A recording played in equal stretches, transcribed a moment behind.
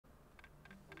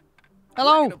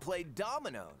Hello. We're gonna play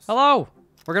dominoes. Hello.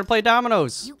 We're gonna play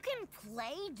dominoes. You can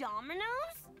play dominoes?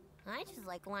 I just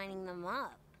like lining them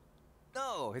up.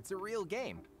 No, it's a real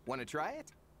game. Want to try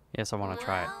it? Yes, I want to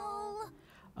try it.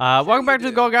 Well, Welcome back to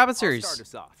the Goblet I'll series. start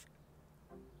us off.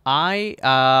 I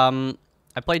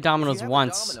played dominoes If you have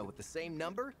once. a domino with the same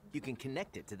number, you can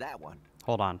connect it to that one.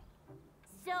 Hold on.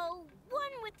 so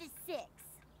one with the 6,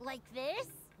 like this.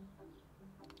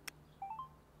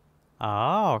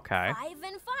 Oh, okay. 5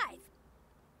 and 5.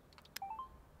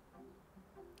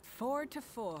 4 to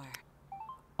 4.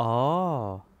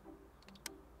 Oh.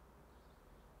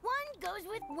 1 goes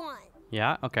with 1.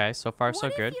 Yeah, okay. So far, so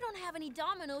What good. if you don't have any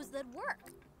dominoes that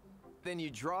work? Then you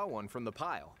draw one from the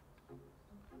pile.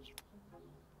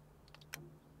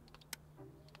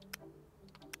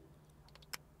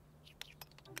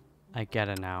 I get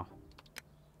it now.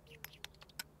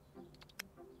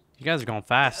 You guys are going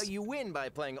fast. You win by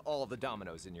playing all the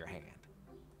dominoes in your hand.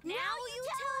 Now you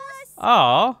tell us.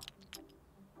 Oh.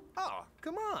 Oh,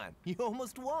 come on. You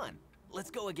almost won.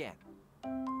 Let's go again.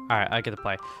 All right, I get to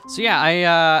play. So yeah,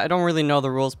 I don't really know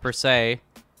the rules per se,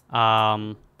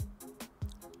 but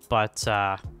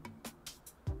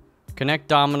connect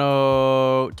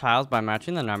domino tiles by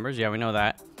matching the numbers. Yeah, we know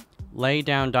that. Lay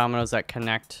down dominoes that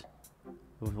connect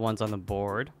with ones on the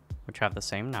board, which have the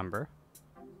same number.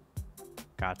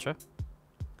 Gotcha.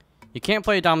 You can't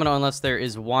play a domino unless there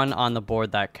is one on the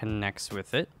board that connects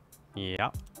with it.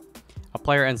 Yeah. A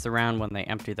player ends the round when they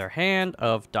empty their hand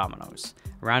of dominoes.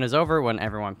 The round is over when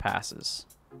everyone passes.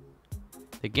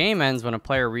 The game ends when a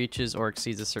player reaches or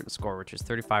exceeds a certain score, which is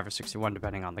 35 or 61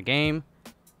 depending on the game.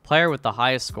 Player with the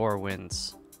highest score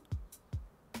wins.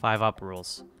 5-up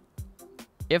rules.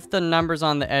 If the numbers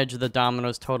on the edge of the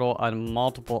dominoes total a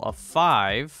multiple of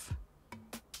 5,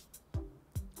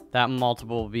 that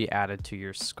multiple will be added to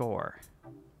your score.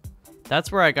 That's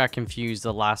where I got confused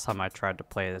the last time I tried to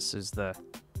play this, is the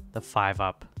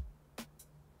 5-up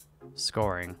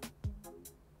scoring.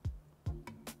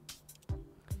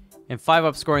 In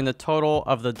 5-up scoring, the total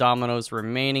of the dominoes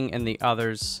remaining in the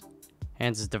other's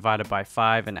hands is divided by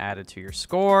 5 and added to your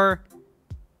score.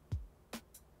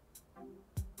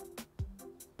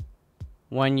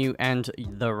 When you end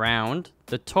the round,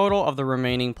 the total of the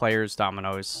remaining players'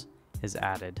 dominoes is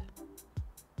added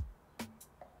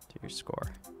to your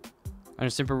score. Under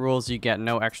simple rules, you get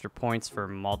no extra points for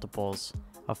multiples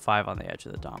of 5 on the edge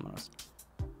of the dominoes.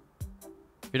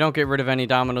 If you don't get rid of any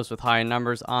dominoes with high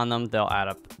numbers on them, they'll add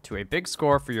up to a big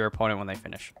score for your opponent when they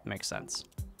finish. Makes sense.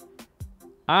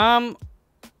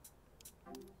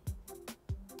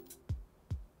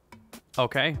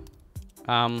 Okay.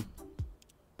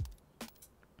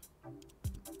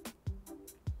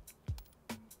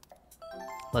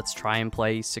 Let's try and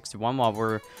play 61 while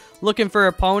we're looking for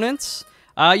opponents.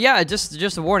 Yeah,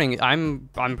 just a warning. I'm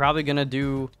probably gonna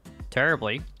do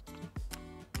terribly.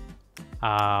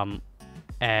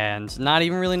 And not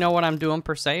even really know what I'm doing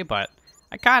per se, but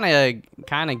I kind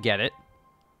of get it.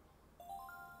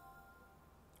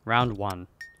 Round 1.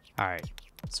 All right.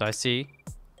 So I see.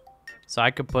 So I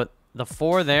could put the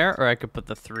 4 there, or I could put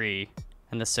the 3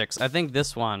 and the 6. I think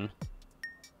this one.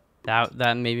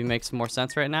 That maybe makes more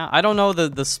sense right now. I don't know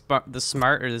the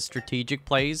smart or the strategic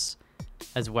plays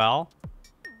as well.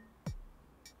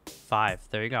 5.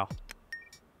 There you go.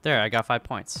 There, I got 5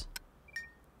 points.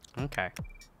 Okay.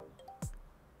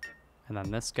 And then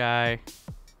this guy.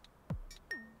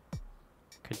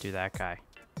 Could do that guy.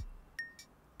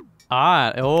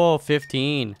 Ah, oh,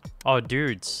 15. Oh,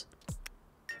 dudes.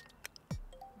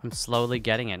 I'm slowly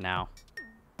getting it now.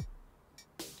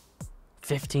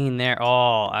 15 there.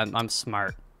 Oh, I'm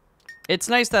smart. It's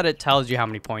nice that it tells you how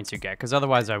many points you get, because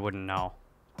otherwise I wouldn't know.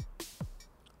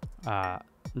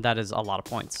 That is a lot of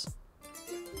points.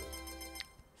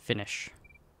 Finish.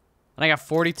 And I got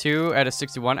 42 out of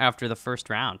 61 after the first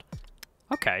round.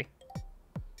 Okay.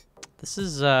 This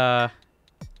is, so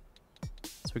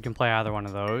we can play either one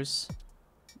of those.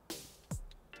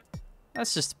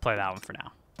 Let's just play that one for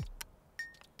now.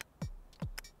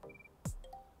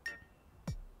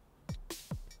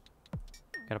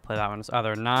 Gotta play that one. It's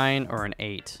either a 9 or an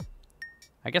 8.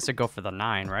 I guess I'd go for the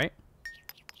 9, right?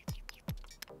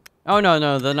 Oh,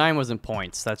 no, the 9 wasn't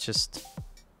points. That's just...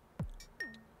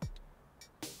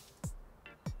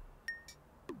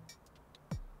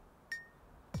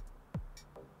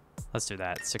 Let's do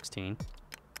that. 16.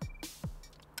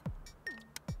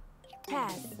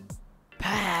 Pass.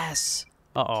 Pass!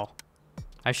 Uh-oh.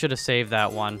 I should have saved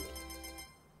that one.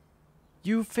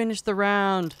 You finished the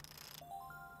round!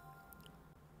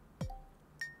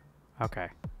 Okay.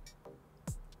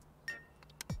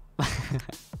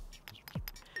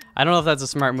 I don't know if that's a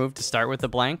smart move to start with the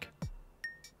blank.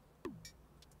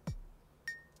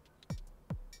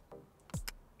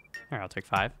 Here, I'll take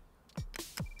 5.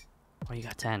 Oh, you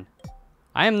got 10.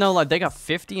 I am no, like, they got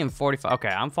 50 and 45. Okay,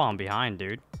 I'm falling behind,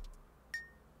 dude.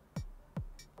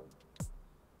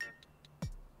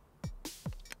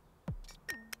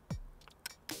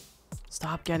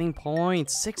 Stop getting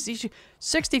points.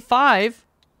 65?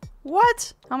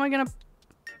 What? How am I gonna...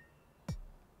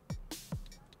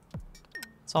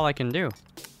 That's all I can do.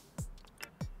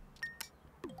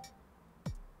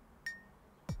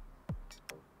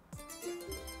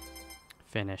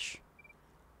 Finish.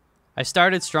 I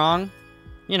started strong.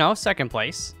 You know, second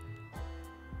place.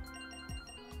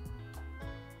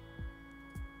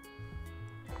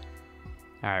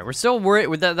 All right, we're still worried.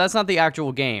 That's not the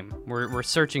actual game. We're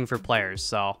searching for players,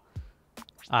 so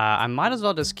I might as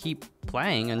well just keep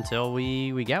playing until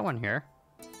we get one here.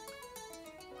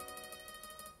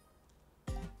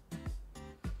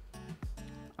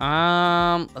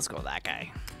 Let's go with that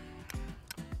guy.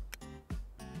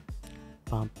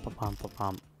 Bump, bump, bump,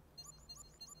 bump.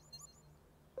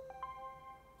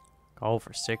 Go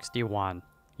for 61.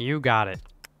 You got it.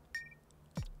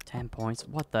 10 points.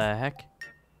 What the heck?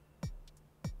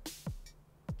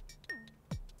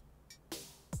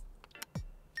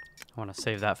 I want to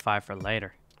save that 5 for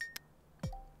later.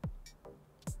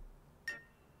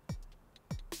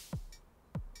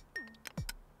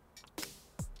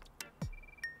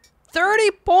 $30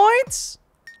 points?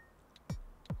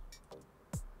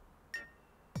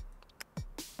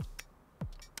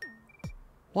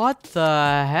 What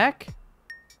the heck?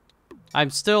 I'm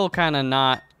still kind of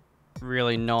not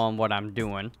really knowing what I'm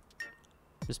doing.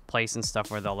 Just placing stuff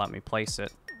where they'll let me place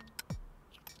it.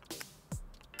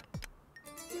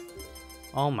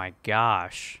 Oh my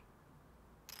gosh.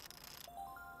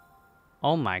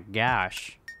 Oh my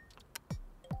gosh.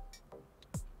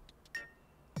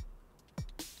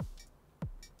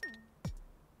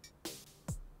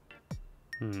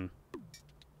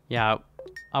 Yeah,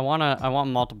 I want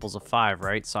multiples of 5,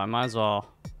 right? So I might as well.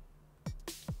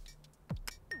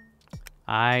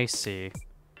 I see.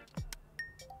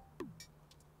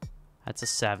 That's a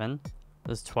 7.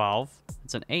 That's 12.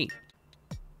 It's an 8.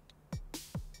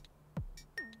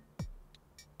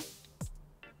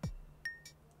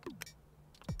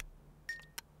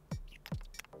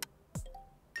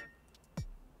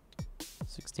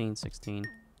 $16.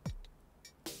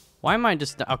 Why am I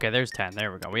just... Okay, there's 10.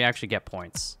 There we go. We actually get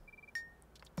points.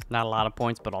 Not a lot of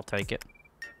points, but I'll take it.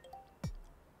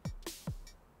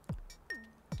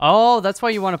 Oh, that's why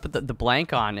you want to put the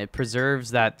blank on. It preserves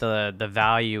that the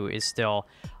value is still...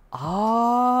 Oh.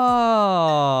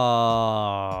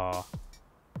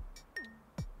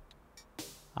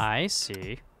 I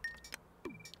see.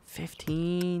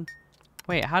 15.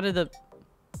 Wait, how did the...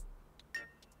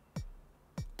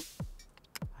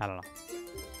 I don't know.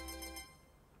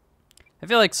 I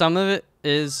feel like some of it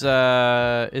is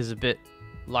a bit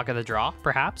luck of the draw,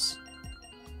 perhaps.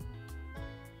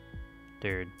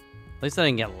 Dude, at least I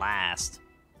didn't get last.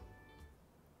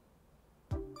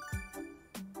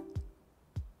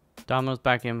 Dominoes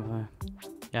back in.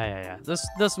 Yeah.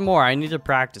 This more. I need to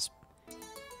practice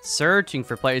searching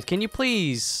for players. Can you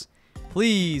please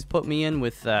put me in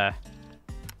with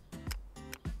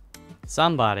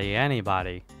somebody,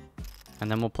 anybody, and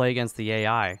then we'll play against the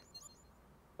AI.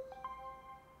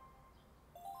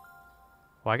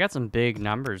 Well, I got some big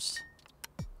numbers.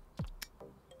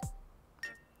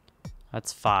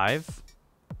 That's 5,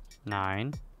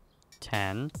 9,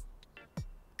 10.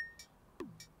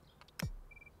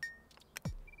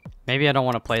 Maybe I don't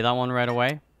want to play that one right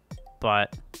away,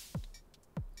 but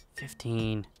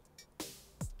 15.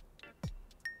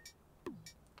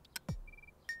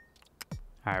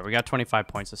 All right, we got 25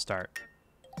 points to start.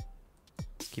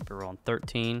 Let's keep it rolling.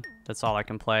 13. That's all I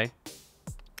can play.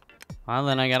 Well,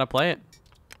 then I gotta play it.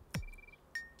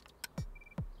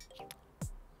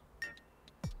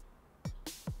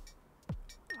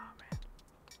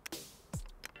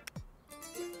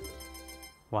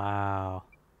 Wow.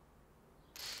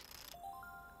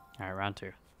 All right, round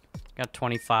 2. Got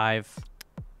 25.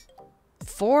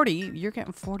 40? You're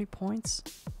getting 40 points?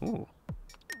 Ooh.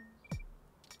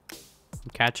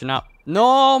 I'm catching up.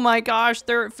 No, my gosh,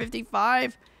 they're at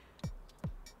 55.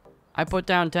 I put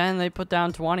down 10, they put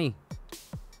down 20.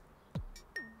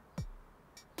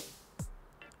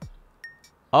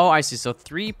 Oh, I see. So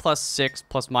 3 plus 6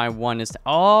 plus my 1 is...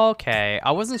 Okay.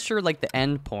 I wasn't sure, like, the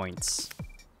end points.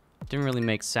 Didn't really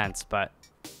make sense, but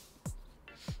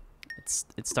it's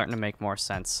starting to make more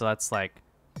sense. So that's like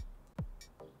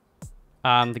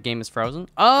the game is frozen.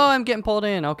 Oh, I'm getting pulled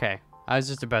in. Okay, I was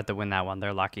just about to win that one.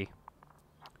 They're lucky.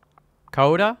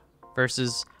 Coda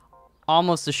versus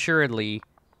almost assuredly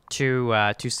two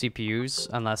CPUs,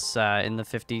 unless in the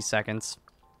 50 seconds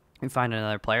we find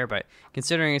another player. But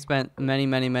considering I spent many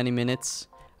minutes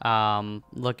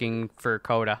looking for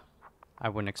Coda, I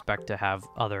wouldn't expect to have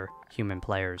other human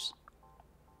players.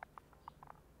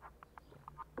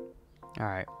 All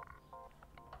right.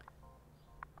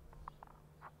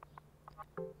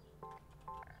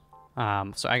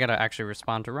 So I gotta actually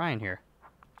respond to Ryan here.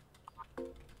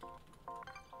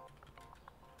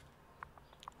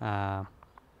 That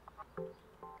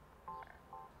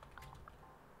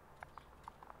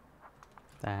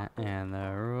and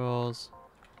the rules,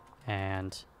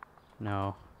 and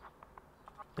no,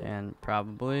 Dan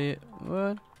probably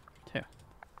would too.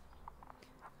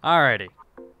 Alrighty.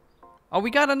 Oh, we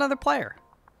got another player.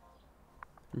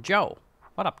 Joe.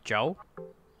 What up, Joe?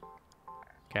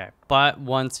 Okay, but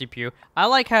 1 CPU. I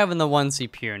like having the 1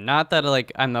 CPU. Not that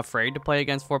like I'm afraid to play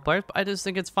against 4 players, but I just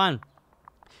think it's fun.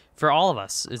 For all of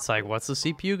us, it's like, what's the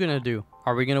CPU gonna do?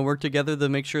 Are we gonna work together to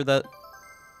make sure that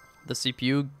the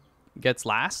CPU gets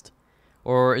last?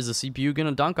 Or is the CPU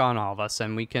gonna dunk on all of us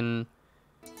and we can,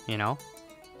 you know,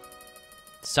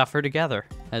 suffer together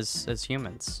as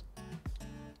humans?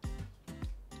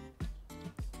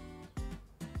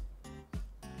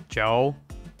 Joe?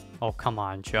 Oh, come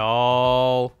on,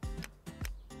 Joe.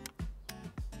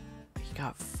 He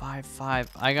got 5-5.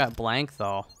 I got blank,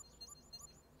 though.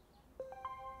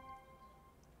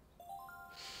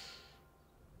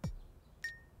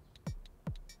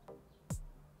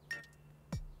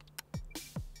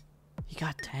 He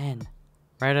got 10.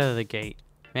 Right out of the gate.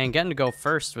 Man, getting to go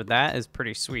first with that is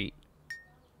pretty sweet.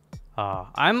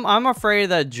 I'm afraid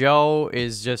that Joe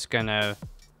is just gonna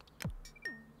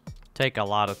take a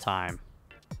lot of time.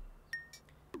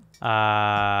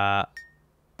 Oh,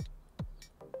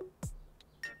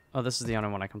 this is the only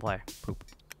one I can play. Poop.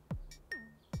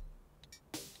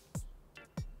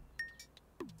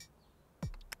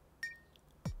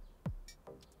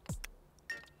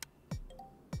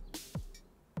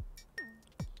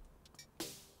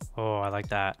 Oh, I like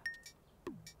that.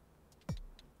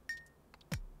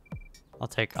 I'll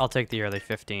take the early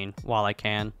 15 while I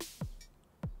can.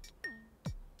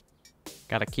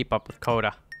 Gotta keep up with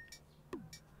Coda.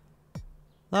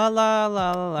 La la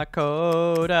la la la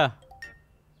Coda.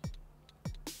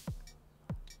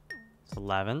 It's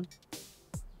 11.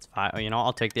 It's 5. You know,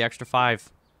 I'll take the extra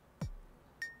 5.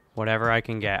 Whatever I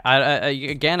can get.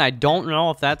 Again, I don't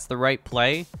know if that's the right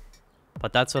play,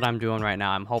 but that's what I'm doing right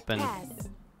now. I'm hoping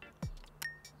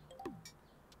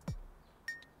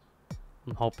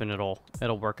it'll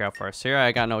work out for us. Here,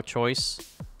 I got no choice.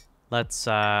 Let's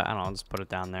I don't know, I'll just put it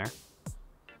down there.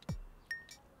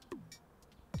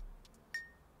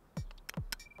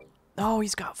 Oh,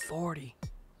 he's got 40.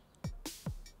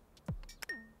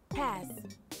 Pass.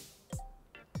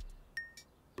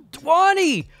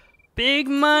 20! Big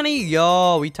money!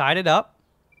 Yo, we tied it up.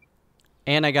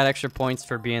 And I got extra points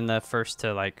for being the first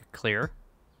to, like, clear.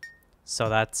 So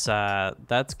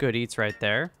that's good eats right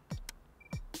there.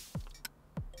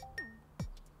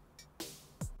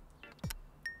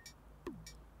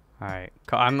 Alright.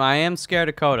 I am scared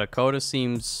of Coda. Coda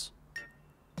seems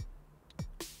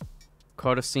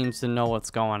to know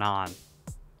what's going on.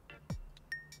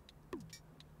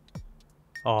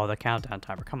 Oh, the countdown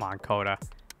timer. Come on, Coda.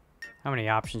 How many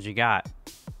options you got?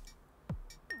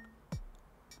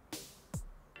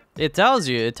 It tells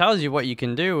you what you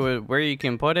can do, where you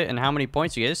can put it, and how many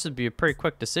points you get. This would be a pretty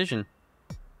quick decision.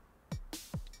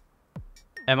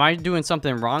 Am I doing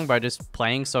something wrong by just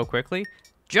playing so quickly?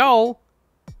 Joe!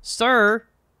 Sir!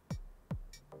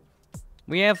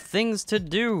 We have things to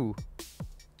do.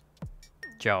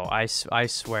 Joe, I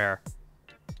swear.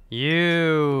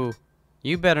 You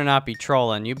better not be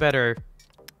trolling. You better...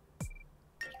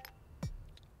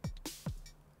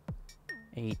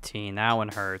 18, that one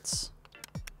hurts.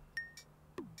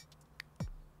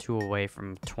 2 away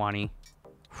from 20.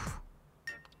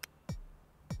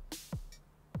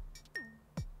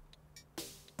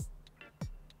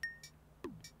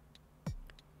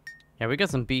 Yeah, we got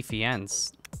some beefy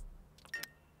ends.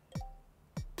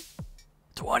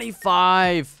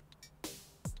 25!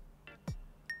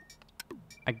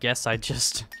 I guess I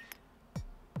just...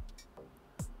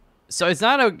 So it's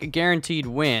not a guaranteed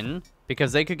win,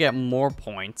 because they could get more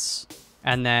points.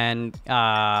 And then,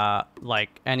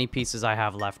 like, any pieces I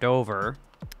have left over.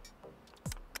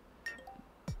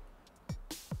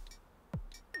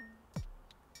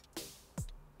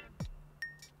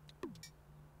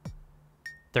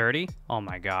 $30? Oh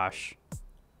my gosh.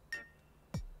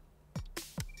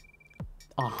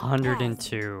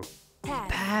 102.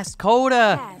 Pass. Pass,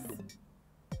 Coda! Pass.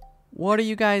 What are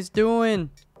you guys doing?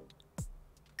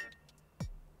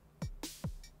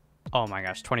 Oh my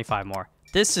gosh, 25 more.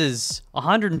 This is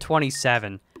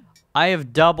 127. I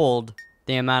have doubled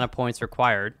the amount of points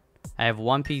required. I have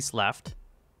one piece left.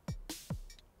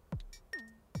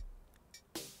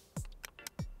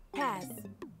 Pass.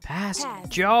 Pass. Pass.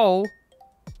 Joe.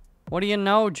 What do you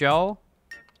know, Joe?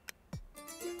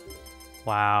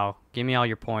 Wow. Give me all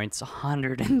your points.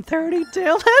 132.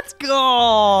 Let's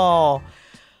go.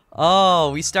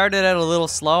 Oh, we started out a little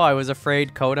slow. I was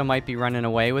afraid Coda might be running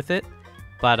away with it.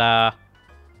 But, I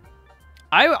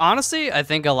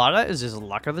think a lot of that is just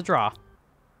luck of the draw.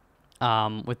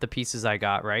 With the pieces I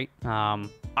got, right?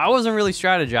 I wasn't really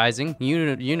strategizing.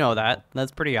 You know that.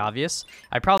 That's pretty obvious.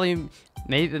 I probably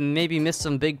maybe missed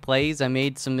some big plays. I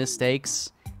made some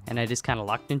mistakes, and I just kind of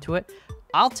lucked into it.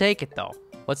 I'll take it, though.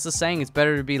 What's the saying? It's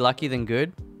better to be lucky than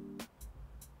good?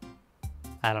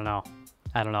 I don't know.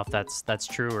 I don't know if that's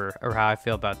true or how I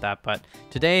feel about that. But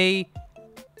today,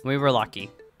 we were lucky.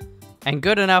 And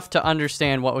good enough to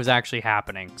understand what was actually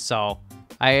happening. So,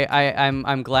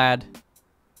 I'm glad...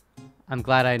 I'm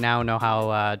glad I now know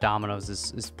how Dominoes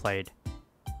is played.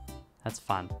 That's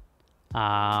fun.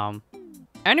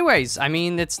 Anyways, I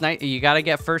mean, it's nice. You gotta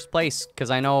get first place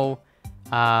because I know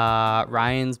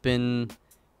Ryan's been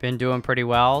doing pretty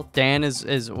well. Dan is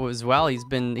as well. He's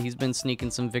been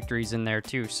sneaking some victories in there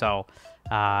too. So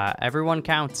everyone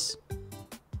counts.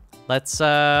 Let's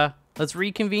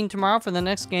reconvene tomorrow for the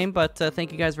next game. But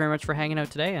thank you guys very much for hanging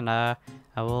out today, and I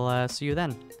will see you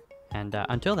then. And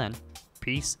until then.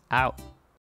 Peace out.